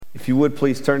If you would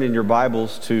please turn in your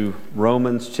Bibles to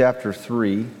Romans chapter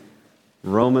 3.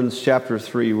 Romans chapter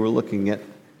 3, we're looking at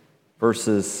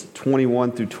verses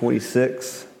 21 through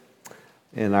 26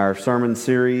 in our sermon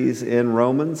series in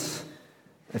Romans.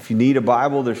 If you need a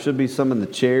Bible, there should be some in the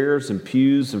chairs and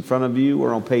pews in front of you.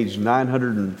 We're on page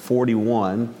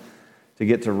 941 to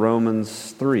get to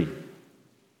Romans 3.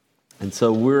 And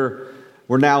so we're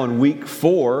now in week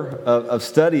 4 of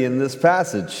studying this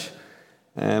passage.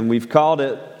 And we've called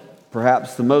it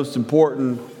perhaps the most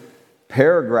important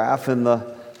paragraph in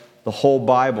the whole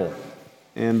Bible.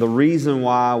 And the reason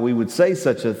why we would say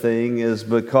such a thing is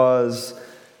because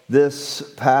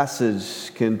this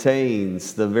passage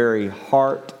contains the very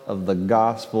heart of the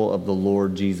gospel of the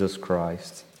Lord Jesus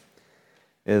Christ.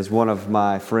 As one of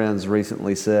my friends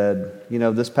recently said,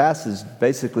 this passage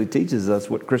basically teaches us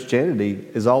what Christianity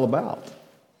is all about.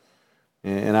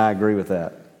 And I agree with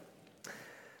that.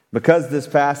 Because this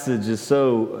passage is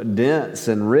so dense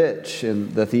and rich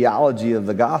in the theology of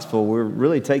the gospel, we're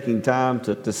really taking time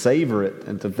to savor it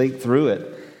and to think through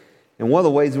it. And one of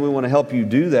the ways that we want to help you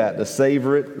do that, to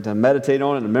savor it, to meditate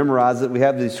on it, and to memorize it, we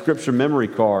have these scripture memory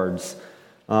cards.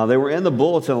 They were in the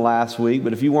bulletin last week,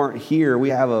 but if you weren't here, we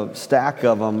have a stack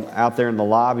of them out there in the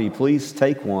lobby. Please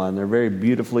take one. They're very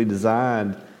beautifully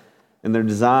designed. And they're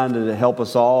designed to help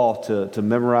us all to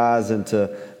memorize and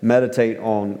to meditate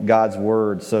on God's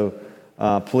Word. So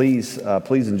please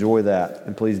enjoy that,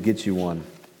 and please get you one.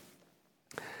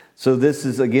 So this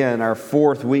is, again, our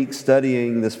 4th week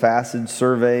studying this passage,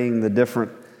 surveying the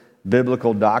different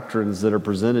biblical doctrines that are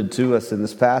presented to us in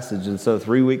this passage. And so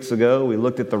 3 weeks ago, we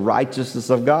looked at the righteousness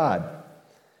of God,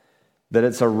 that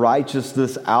it's a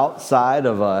righteousness outside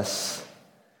of us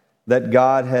that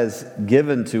God has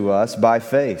given to us by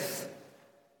faith.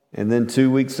 And then 2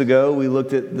 weeks ago, we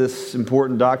looked at this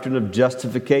important doctrine of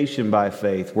justification by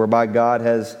faith, whereby God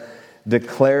has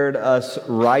declared us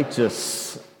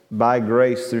righteous by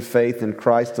grace through faith in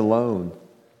Christ alone.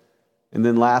 And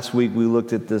then last week, we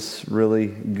looked at this really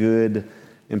good,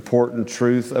 important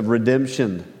truth of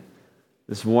redemption,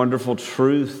 this wonderful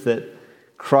truth that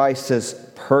Christ has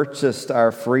purchased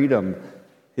our freedom.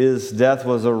 His death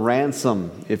was a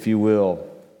ransom, if you will.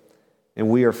 And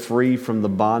we are free from the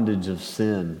bondage of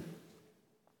sin.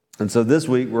 And so this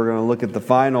week we're going to look at the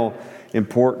final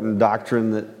important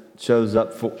doctrine that shows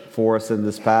up for us in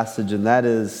this passage, and that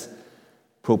is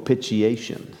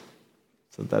propitiation.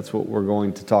 So that's what we're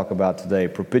going to talk about today,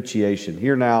 propitiation.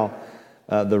 Hear now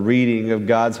the reading of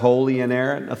God's holy,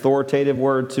 inerrant, authoritative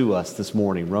word to us this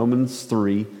morning, Romans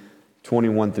 3,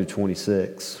 21 through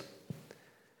 26.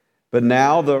 But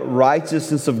now the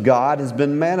righteousness of God has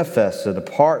been manifested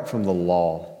apart from the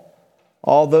law,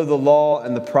 although the law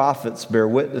and the prophets bear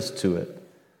witness to it.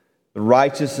 The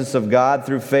righteousness of God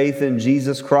through faith in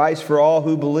Jesus Christ for all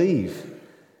who believe.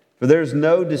 For there is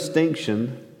no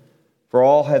distinction, for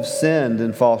all have sinned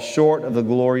and fall short of the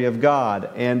glory of God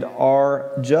and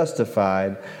are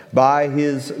justified by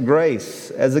His grace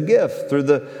as a gift through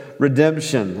the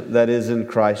redemption that is in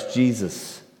Christ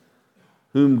Jesus,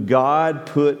 whom God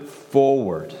put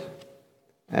forward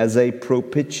as a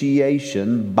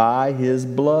propitiation by His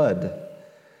blood,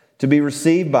 to be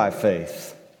received by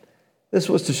faith. This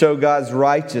was to show God's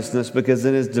righteousness, because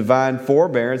in His divine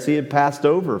forbearance He had passed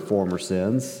over former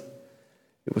sins.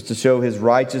 It was to show His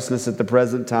righteousness at the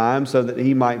present time, so that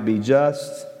He might be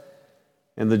just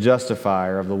and the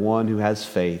justifier of the one who has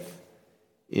faith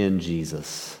in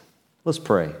Jesus. Let's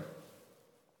pray.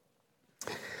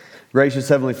 Gracious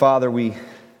Heavenly Father, we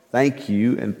thank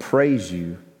You and praise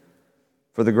You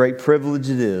for the great privilege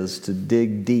it is to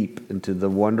dig deep into the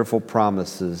wonderful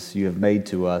promises You have made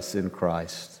to us in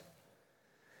Christ.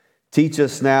 Teach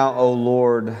us now, O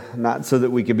Lord, not so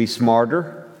that we can be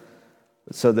smarter,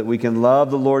 but so that we can love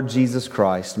the Lord Jesus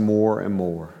Christ more and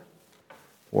more.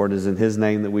 For it is in His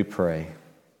name that we pray.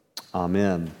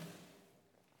 Amen.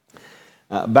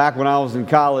 Back when I was in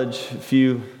college a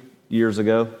few years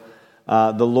ago,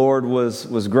 the Lord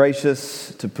was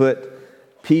gracious to put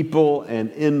people and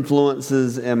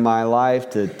influences in my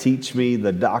life to teach me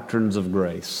the doctrines of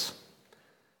grace.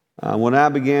 When I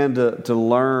began to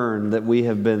learn that we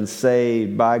have been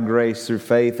saved by grace through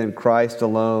faith in Christ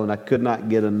alone, I could not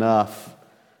get enough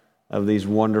of these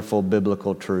wonderful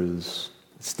biblical truths.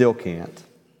 Still can't.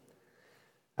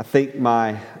 I think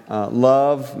my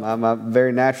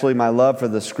very naturally, my love for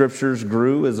the Scriptures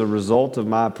grew as a result of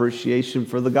my appreciation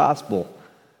for the gospel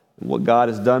and what God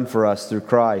has done for us through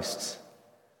Christ.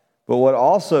 But what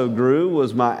also grew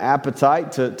was my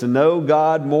appetite to know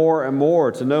God more and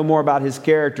more, to know more about His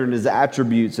character and His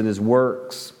attributes and His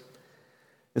works.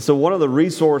 And so one of the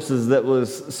resources that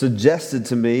was suggested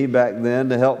to me back then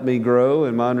to help me grow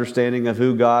in my understanding of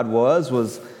who God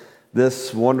was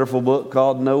this wonderful book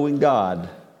called Knowing God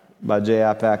by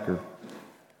J.I. Packer.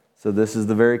 So this is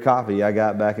the very copy I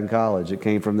got back in college. It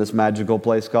came from this magical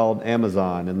place called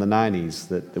Amazon in the 90s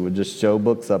that would just show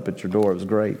books up at your door. It was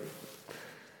great.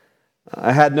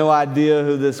 I had no idea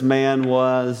who this man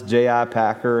was, J.I.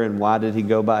 Packer, and why did he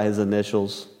go by his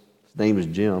initials. His name is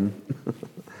Jim.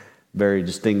 Very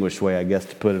distinguished way, I guess,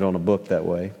 to put it on a book that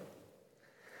way.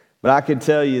 But I can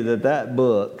tell you that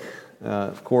book,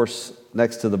 of course,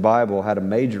 next to the Bible, had a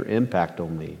major impact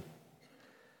on me.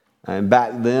 And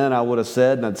back then, I would have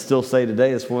said, and I'd still say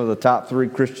today, it's one of the top 3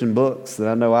 Christian books that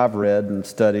I know I've read and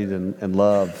studied and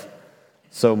love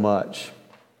so much.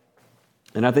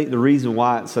 And I think the reason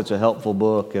why it's such a helpful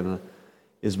book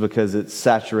is because it's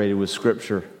saturated with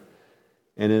Scripture.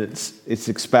 And it's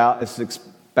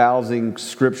espousing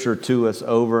Scripture to us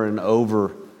over and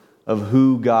over of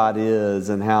who God is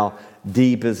and how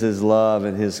deep is His love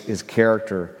and His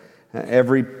character.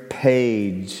 Every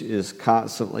page is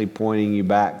constantly pointing you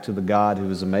back to the God who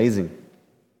is amazing.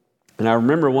 And I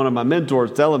remember one of my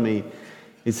mentors telling me,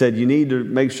 he said, you need to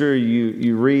make sure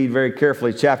you read very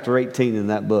carefully chapter 18 in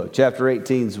that book. Chapter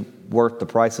 18 is worth the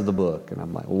price of the book. And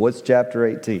I'm like, well, what's chapter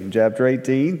 18? Chapter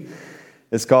 18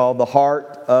 is called The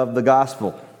Heart of the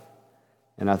Gospel.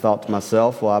 And I thought to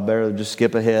myself, well, I better just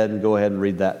skip ahead and go ahead and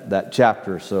read that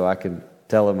chapter so I can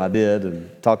tell him I did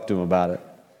and talk to him about it.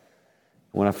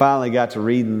 When I finally got to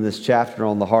reading this chapter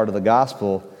on the heart of the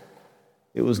gospel,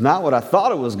 it was not what I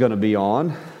thought it was going to be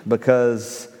on,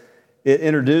 because it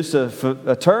introduced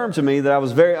a term to me that I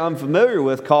was very unfamiliar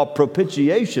with called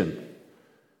propitiation.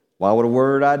 Why would a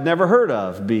word I'd never heard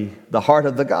of be the heart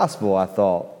of the gospel? I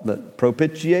thought that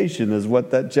propitiation is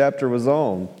what that chapter was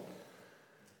on.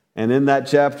 And in that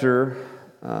chapter,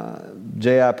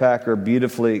 J.I. Packer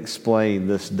beautifully explained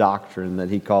this doctrine that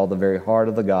he called the very heart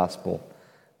of the gospel,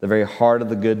 the very heart of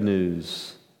the good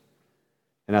news.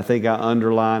 And I think I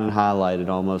underlined and highlighted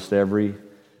almost every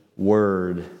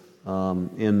word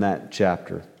in that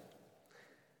chapter.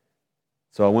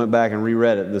 So I went back and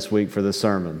reread it this week for this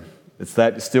sermon.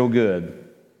 It's still good.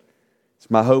 It's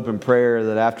my hope and prayer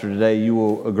that after today you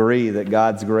will agree that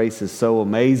God's grace is so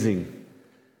amazing,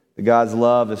 that God's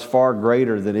love is far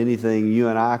greater than anything you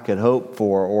and I could hope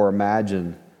for or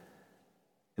imagine.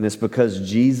 And it's because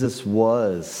Jesus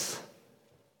was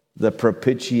the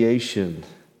propitiation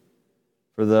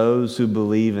for those who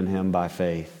believe in Him by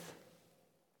faith.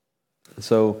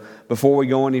 So before we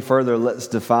go any further, let's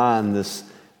define this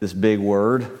big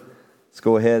word. Let's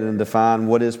go ahead and define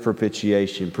what is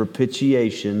propitiation.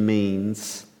 Propitiation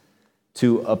means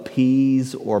to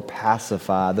appease or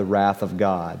pacify the wrath of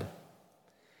God.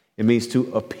 It means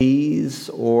to appease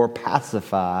or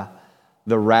pacify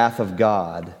the wrath of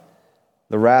God.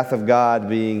 The wrath of God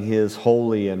being His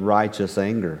holy and righteous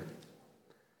anger.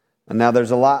 And now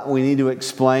there's a lot we need to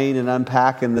explain and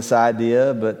unpack in this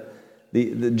idea, but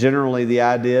generally the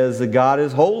idea is that God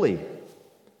is holy.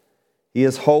 He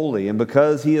is holy, and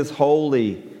because He is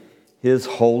holy, His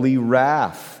holy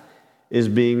wrath is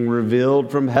being revealed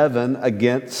from heaven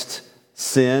against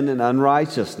sin and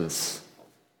unrighteousness.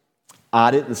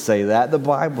 I didn't say that. The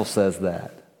Bible says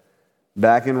that.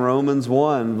 Back in Romans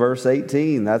 1, verse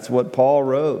 18, that's what Paul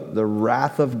wrote. The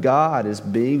wrath of God is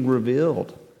being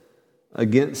revealed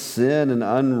against sin and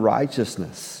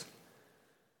unrighteousness.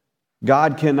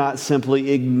 God cannot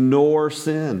simply ignore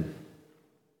sin.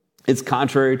 It's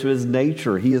contrary to His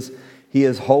nature. He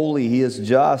is holy, He is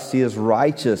just, He is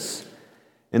righteous,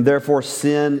 and therefore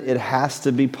sin, it has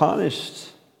to be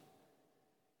punished.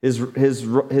 His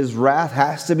wrath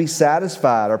has to be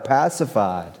satisfied or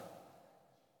pacified.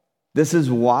 This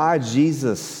is why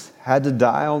Jesus had to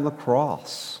die on the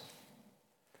cross.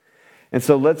 And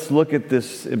so let's look at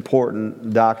this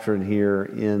important doctrine here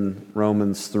in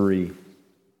Romans 3.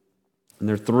 And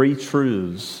there are 3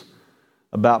 truths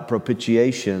about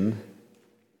propitiation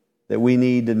that we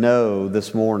need to know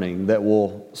this morning that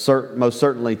will most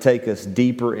certainly take us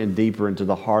deeper and deeper into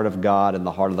the heart of God and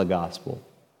the heart of the gospel.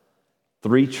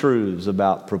 3 truths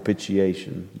about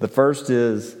propitiation. The first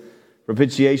is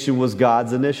propitiation was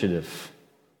God's initiative.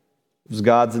 It was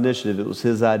God's initiative. It was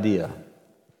His idea.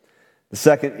 The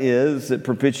second is that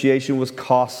propitiation was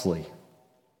costly.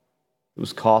 It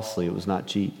was costly. It was not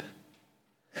cheap.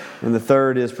 And the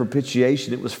third is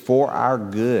propitiation. It was for our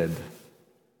good.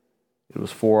 It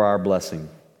was for our blessing.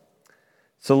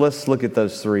 So let's look at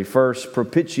those 3. First,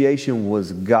 propitiation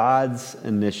was God's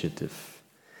initiative.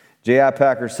 J.I.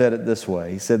 Packer said it this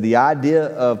way. He said, the idea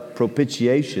of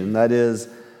propitiation, that is,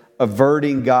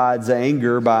 averting God's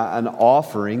anger by an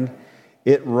offering,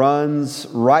 it runs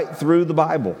right through the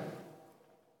Bible.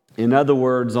 In other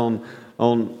words,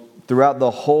 throughout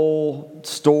the whole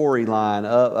storyline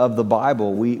of the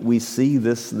Bible, we see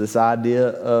this idea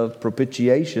of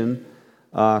propitiation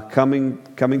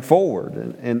coming forward.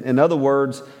 And in other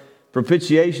words,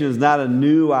 propitiation is not a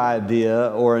new idea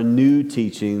or a new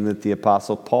teaching that the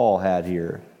Apostle Paul had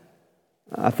here.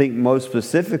 I think most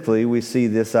specifically we see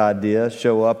this idea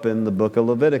show up in the book of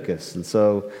Leviticus. And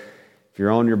so if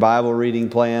you're on your Bible reading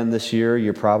plan this year,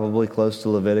 you're probably close to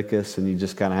Leviticus, and you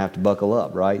just kind of have to buckle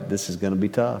up, right? This is going to be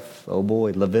tough. Oh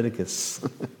boy, Leviticus.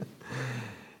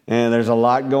 And there's a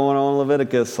lot going on in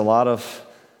Leviticus, a lot of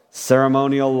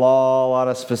ceremonial law, a lot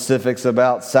of specifics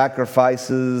about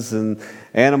sacrifices and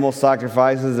animal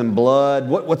sacrifices and blood.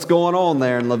 What's going on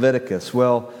there in Leviticus?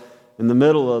 Well, in the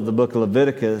middle of the book of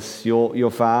Leviticus, you'll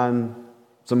find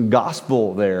some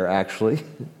gospel there, actually.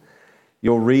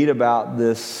 You'll read about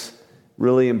this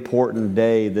really important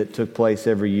day that took place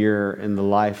every year in the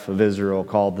life of Israel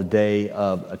called the Day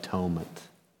of Atonement.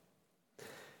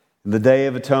 The Day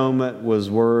of Atonement was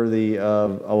worthy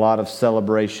of a lot of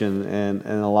celebration and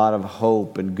a lot of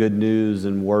hope and good news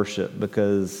and worship,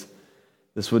 because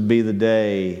this would be the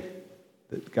day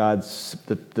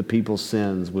that the people's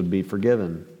sins would be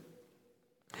forgiven.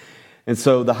 And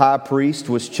so the high priest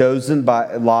was chosen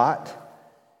by Lot,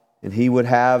 and he would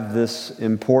have this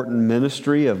important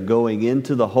ministry of going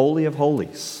into the Holy of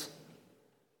Holies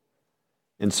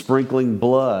and sprinkling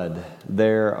blood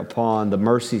there upon the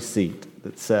mercy seat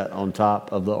that sat on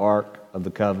top of the Ark of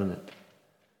the Covenant.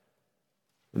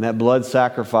 And that blood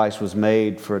sacrifice was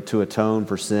made to atone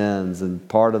for sins, and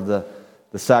part of the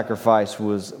sacrifice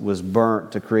was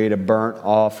burnt to create a burnt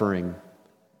offering.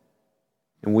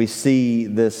 And we see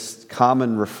this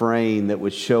common refrain that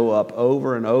would show up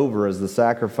over and over as the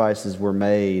sacrifices were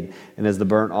made and as the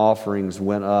burnt offerings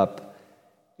went up.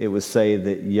 It would say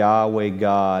that Yahweh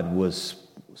God was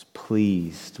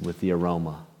pleased with the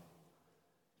aroma.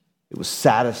 It was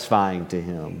satisfying to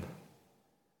him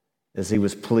as he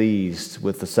was pleased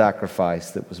with the sacrifice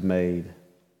that was made.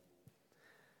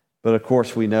 But of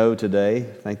course we know today,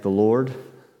 thank the Lord,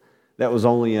 that was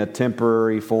only a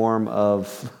temporary form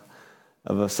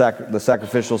the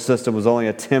sacrificial system was only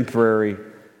a temporary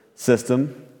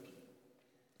system.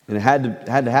 And it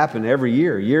had to happen every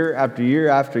year, year after year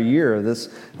after year.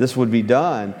 This would be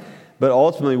done. But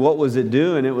ultimately, what was it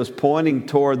doing? It was pointing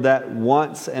toward that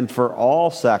once and for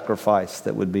all sacrifice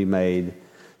that would be made.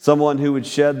 Someone who would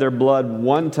shed their blood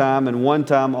one time and one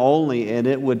time only, and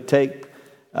it would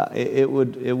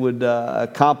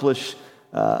accomplish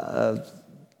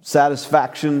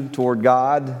satisfaction toward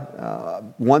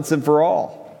God once and for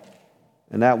all.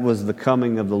 And that was the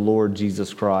coming of the Lord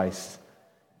Jesus Christ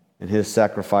and his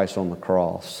sacrifice on the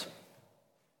cross.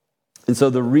 And so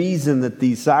the reason that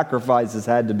these sacrifices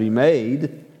had to be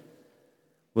made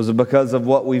was because of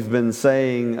what we've been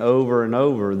saying over and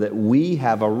over, that we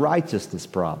have a righteousness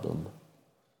problem.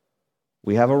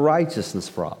 We have a righteousness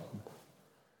problem.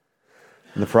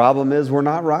 And the problem is we're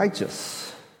not righteous.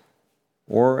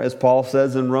 Or as Paul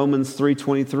says in Romans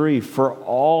 3:23, for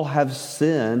all have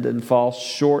sinned and fall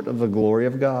short of the glory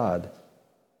of God.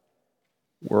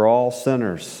 We're all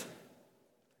sinners.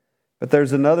 But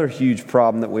there's another huge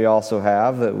problem that we also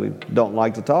have that we don't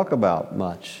like to talk about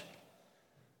much.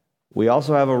 We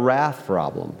also have a wrath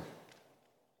problem.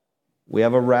 We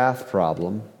have a wrath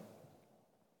problem.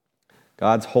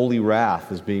 God's holy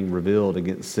wrath is being revealed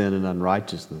against sin and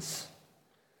unrighteousness.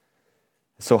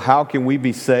 So how can we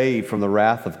be saved from the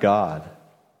wrath of God?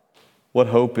 What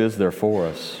hope is there for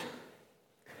us?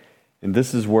 And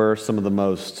this is where some of the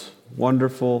most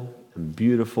wonderful and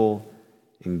beautiful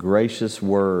and gracious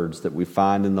words that we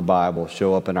find in the Bible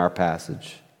show up in our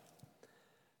passage.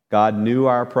 God knew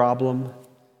our problem,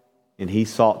 and he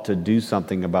sought to do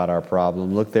something about our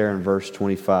problem. Look there in verse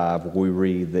 25 where we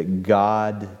read that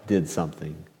God did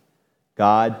something.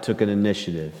 God took an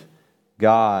initiative.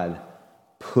 God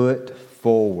put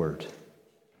forward.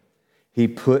 He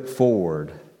put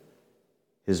forward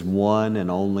his one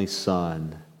and only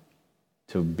Son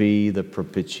to be the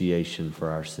propitiation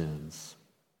for our sins.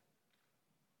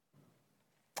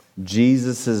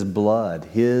 Jesus' blood,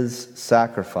 his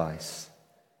sacrifice,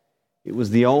 it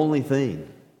was the only thing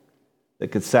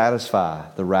that could satisfy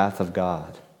the wrath of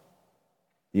God.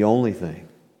 The only thing.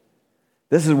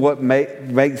 This is what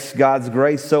makes God's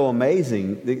grace so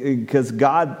amazing, because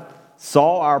God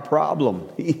saw our problem.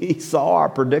 He saw our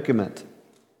predicament.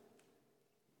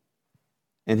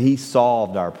 And he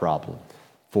solved our problem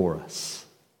for us.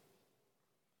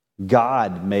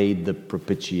 God made the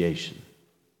propitiation.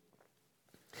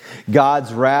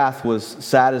 God's wrath was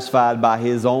satisfied by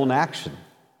his own action.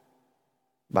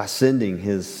 by sending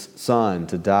his Son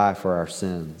to die for our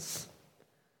sins.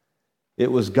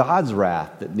 It was God's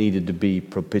wrath that needed to be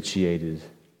propitiated,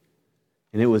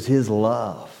 and it was his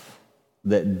love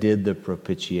that did the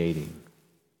propitiating.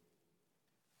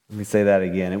 Let me say that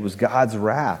again. It was God's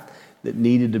wrath that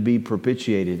needed to be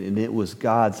propitiated, and it was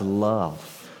God's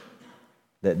love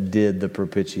that did the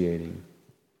propitiating.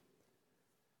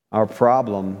 Our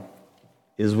problem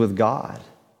is with God,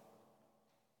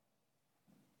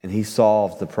 and he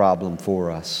solved the problem for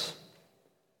us.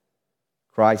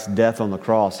 Christ's death on the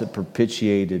cross, it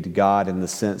propitiated God in the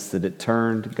sense that it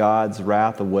turned God's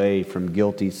wrath away from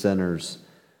guilty sinners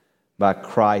by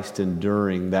Christ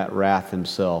enduring that wrath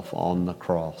himself on the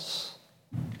cross.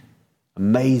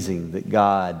 Amazing that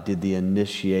God did the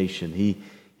initiation.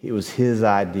 It was his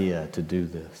idea to do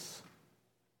this.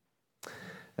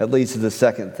 That leads to the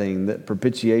second thing, that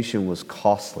propitiation was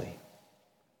costly.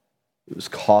 It was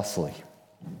costly.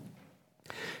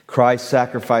 Christ's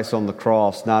sacrifice on the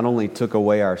cross not only took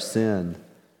away our sin,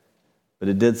 but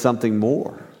it did something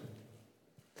more.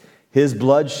 His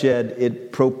bloodshed,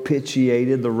 it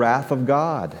propitiated the wrath of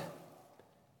God.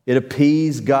 It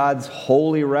appeased God's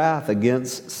holy wrath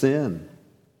against sin.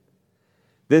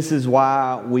 This is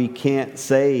why we can't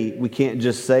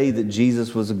just say that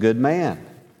Jesus was a good man,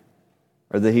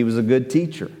 or that he was a good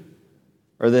teacher,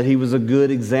 or that he was a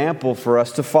good example for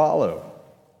us to follow.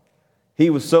 He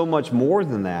was so much more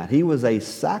than that. He was a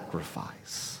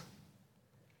sacrifice.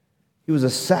 He was a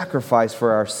sacrifice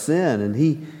for our sin, and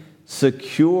he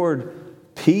secured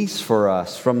peace for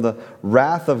us from the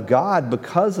wrath of God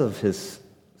because of his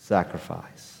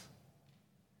sacrifice.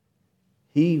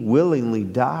 He willingly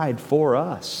died for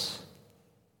us.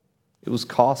 It was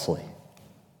costly.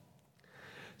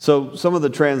 So some of the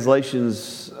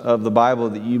translations of the Bible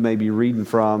that you may be reading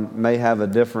from may have a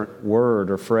different word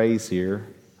or phrase here.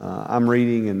 I'm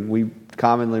reading, and we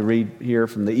commonly read here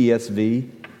from the ESV,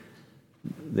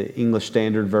 the English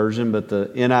Standard Version, but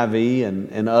the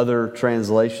NIV and other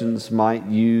translations might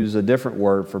use a different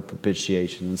word for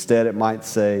propitiation. Instead, it might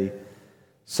say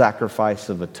sacrifice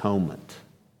of atonement.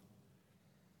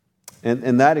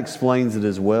 And that explains it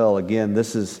as well. Again,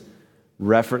 this is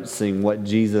referencing what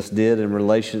Jesus did in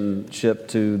relationship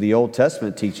to the Old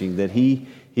Testament teaching, that he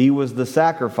was the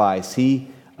sacrifice. He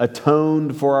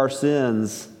atoned for our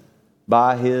sins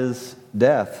by his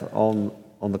death on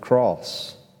the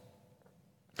cross.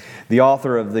 The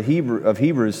author of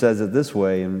Hebrews says it this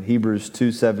way in Hebrews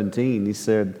 2:17. He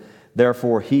said,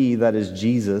 "Therefore he," that is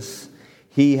Jesus,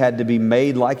 "he had to be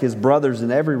made like his brothers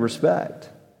in every respect,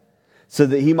 so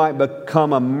that he might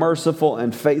become a merciful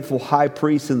and faithful high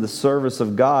priest in the service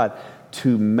of God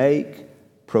to make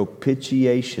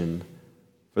propitiation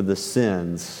for the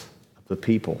sins of the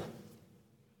people."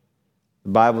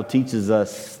 The Bible teaches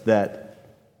us that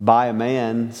by a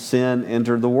man, sin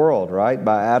entered the world, right?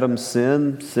 By Adam's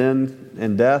sin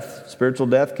and death, spiritual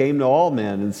death came to all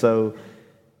men. And so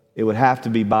it would have to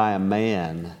be by a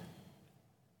man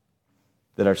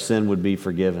that our sin would be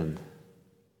forgiven.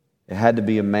 It had to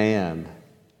be a man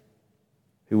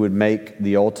who would make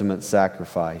the ultimate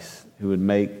sacrifice, who would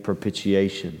make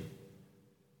propitiation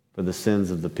for the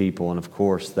sins of the people. And of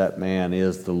course, that man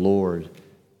is the Lord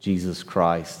Jesus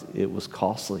Christ. It was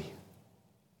costly.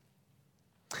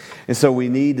 And so we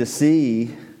need to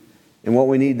see, and what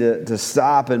we need to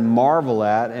stop and marvel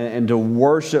at and to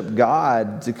worship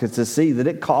God to see that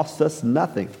it cost us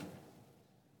nothing.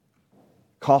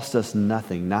 Cost us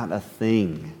nothing, not a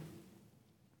thing.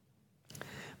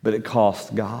 But it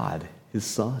cost God his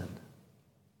Son.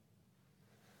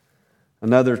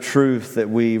 Another truth that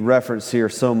we reference here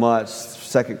so much,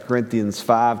 2 Corinthians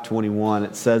 5:21,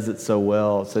 it says it so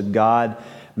well. It said, "God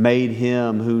made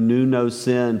him who knew no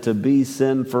sin to be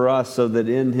sin for us, so that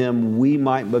in him we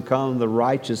might become the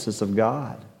righteousness of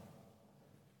God."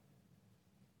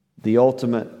 The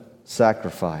ultimate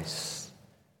sacrifice.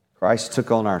 Christ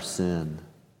took on our sin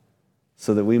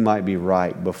so that we might be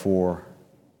right before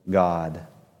God.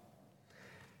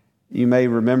 You may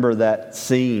remember that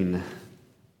scene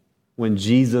when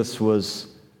Jesus was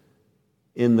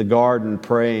in the garden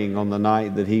praying on the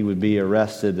night that he would be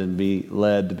arrested and be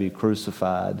led to be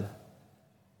crucified.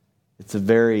 It's a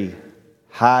very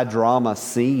high drama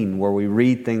scene where we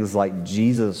read things like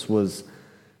Jesus was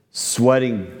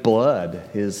sweating blood.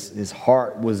 His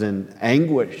heart was in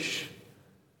anguish.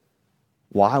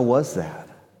 Why was that?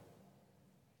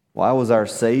 Why was our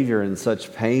Savior in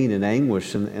such pain and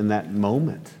anguish in that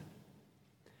moment?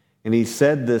 And he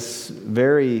said this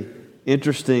very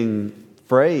interesting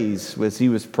phrase as he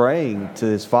was praying to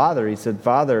his Father. He said,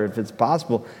 "Father, if it's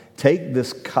possible, take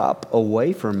this cup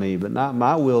away from me, but not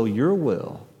my will, your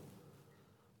will."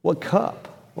 What cup?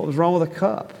 What was wrong with the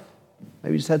cup?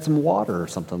 Maybe you just had some water or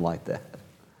something like that.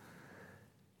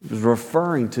 He was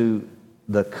referring to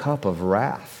the cup of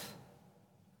wrath.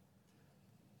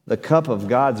 The cup of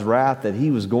God's wrath that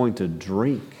he was going to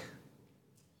drink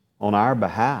on our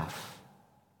behalf.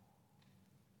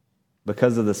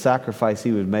 Because of the sacrifice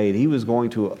he would made, he was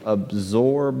going to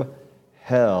absorb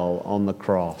hell on the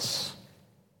cross.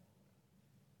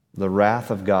 The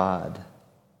wrath of God.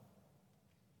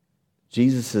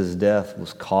 Jesus' death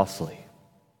was costly.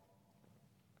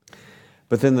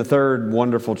 But then the third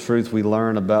wonderful truth we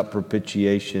learn about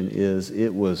propitiation is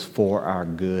it was for our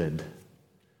good.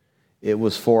 It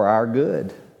was for our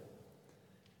good.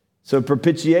 So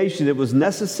propitiation, it was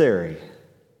necessary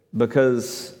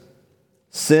because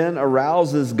sin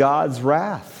arouses God's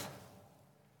wrath.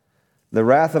 The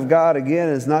wrath of God, again,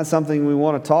 is not something we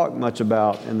want to talk much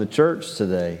about in the church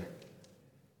today.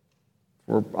 If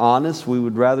we're honest, we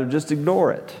would rather just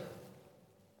ignore it.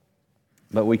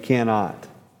 But we cannot.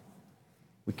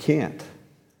 We can't.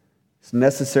 It's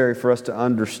necessary for us to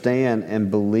understand and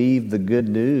believe the good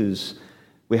news.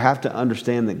 We have to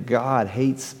understand that God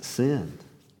hates sin.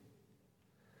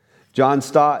 John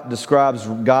Stott describes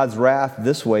God's wrath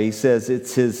this way. He says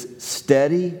it's his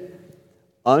steady,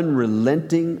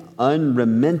 unrelenting,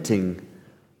 unremitting,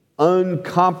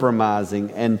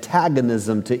 uncompromising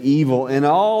antagonism to evil in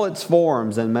all its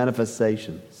forms and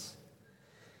manifestations.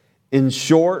 In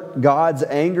short, God's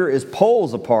anger is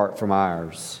poles apart from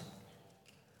ours.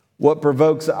 What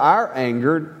provokes our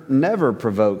anger never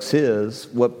provokes his.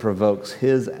 What provokes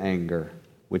his anger,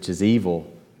 which is evil,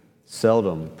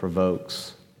 seldom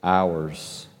provokes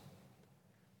ours.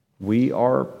 We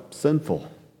are sinful,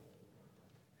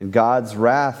 and God's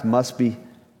wrath must be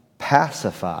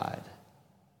pacified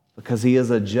because he is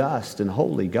a just and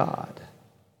holy God.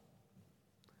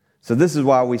 So this is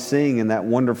why we sing in that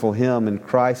wonderful hymn, In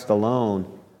Christ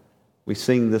Alone, we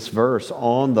sing this verse,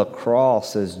 on the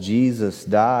cross as Jesus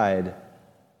died,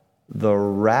 the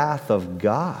wrath of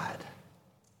God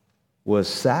was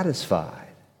satisfied.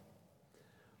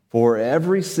 For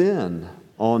every sin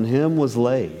on him was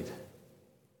laid.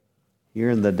 Here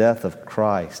in the death of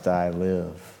Christ I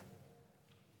live.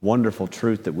 Wonderful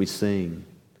truth that we sing.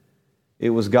 It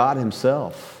was God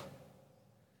himself,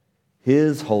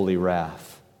 his holy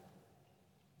wrath,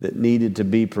 that needed to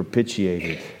be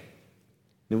propitiated.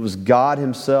 It was God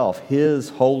himself, his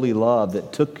holy love,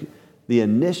 that took the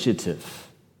initiative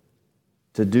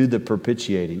to do the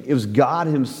propitiating. It was God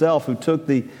himself who took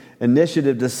the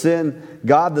initiative to send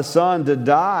God the Son to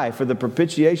die for the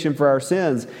propitiation for our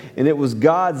sins. And it was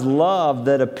God's love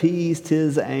that appeased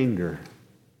his anger.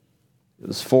 It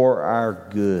was for our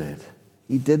good.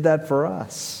 He did that for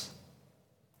us.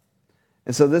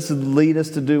 And so this would lead us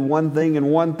to do one thing and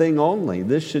one thing only.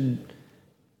 This should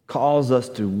cause us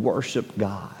to worship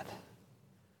God,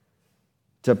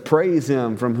 to praise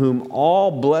him from whom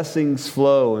all blessings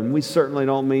flow. And we certainly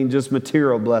don't mean just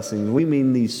material blessings. We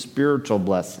mean these spiritual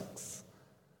blessings.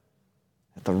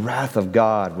 That the wrath of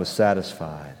God was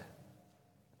satisfied.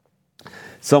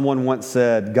 Someone once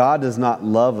said, God does not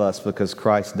love us because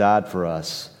Christ died for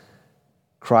us.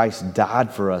 Christ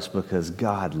died for us because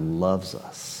God loves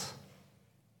us.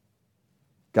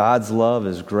 God's love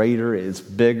is greater, it's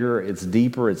bigger, it's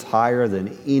deeper, it's higher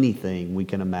than anything we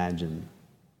can imagine.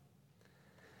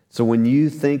 So when you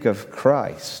think of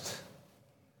Christ,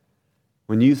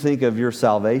 when you think of your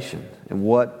salvation and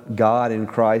what God in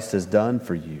Christ has done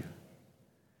for you,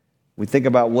 we think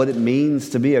about what it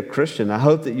means to be a Christian. I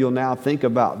hope that you'll now think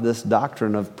about this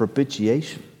doctrine of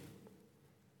propitiation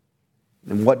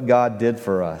and what God did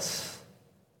for us.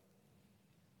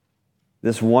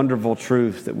 This wonderful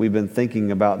truth that we've been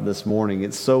thinking about this morning,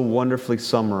 it's so wonderfully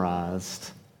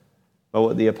summarized by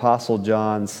what the Apostle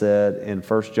John said in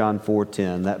 1 John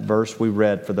 4:10, that verse we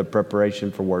read for the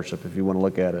preparation for worship, if you want to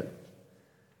look at it.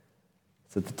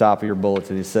 It's at the top of your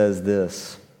bulletin. He says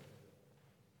this,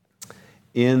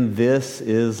 in this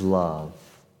is love,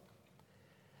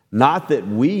 not that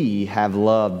we have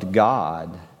loved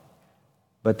God,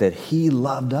 but that he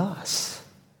loved us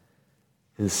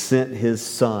and sent his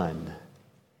Son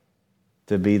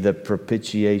to be the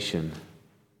propitiation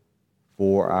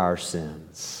for our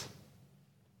sins.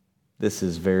 This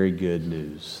is very good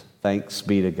news. Thanks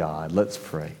be to God. Let's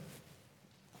pray.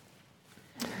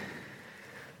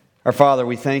 Our Father,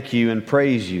 we thank you and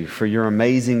praise you for your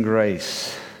amazing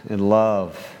grace and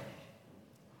love,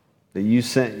 that you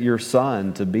sent your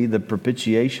Son to be the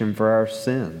propitiation for our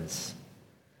sins.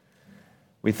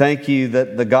 We thank you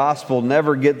that the gospel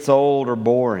never gets old or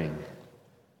boring.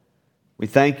 We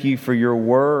thank you for your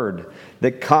word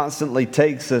that constantly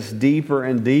takes us deeper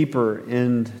and deeper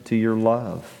into your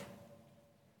love.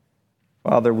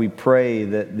 Father, we pray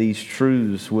that these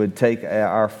truths would take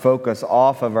our focus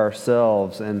off of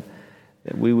ourselves and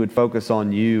that we would focus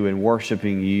on you and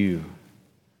worshiping you.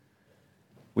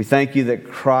 We thank you that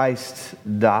Christ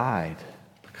died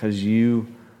because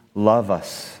you love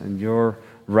us and your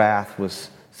wrath was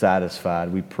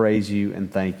satisfied. We praise you and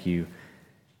thank you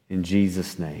in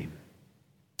Jesus' name.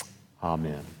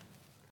 Amen.